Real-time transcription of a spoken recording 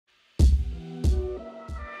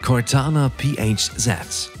Cortana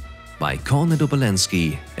PHZ by Cornet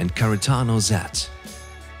Obolensky and Caretano Z.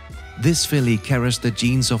 This filly carries the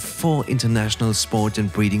genes of 4 international sport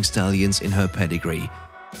and breeding stallions in her pedigree: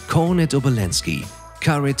 Cornet Obolensky,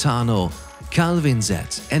 Caretano, Calvin Z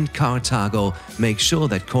and Cartago make sure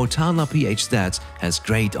that Cortana PHZ has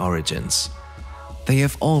great origins. They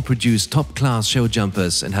have all produced top-class show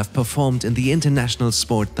jumpers and have performed in the international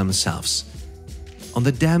sport themselves. On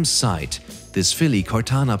the dam side, this filly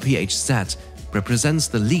Cortana PHZ represents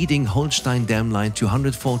the leading Holstein dam line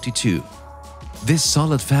 242. This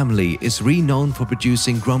solid family is renowned for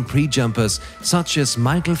producing Grand Prix jumpers such as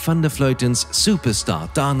Michael van der Vleuten's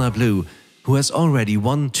superstar Dana Blue, who has already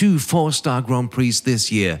won 2 4-star Grand Prix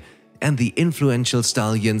this year, and the influential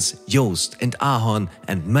stallions Joost and Ahorn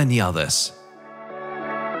and many others.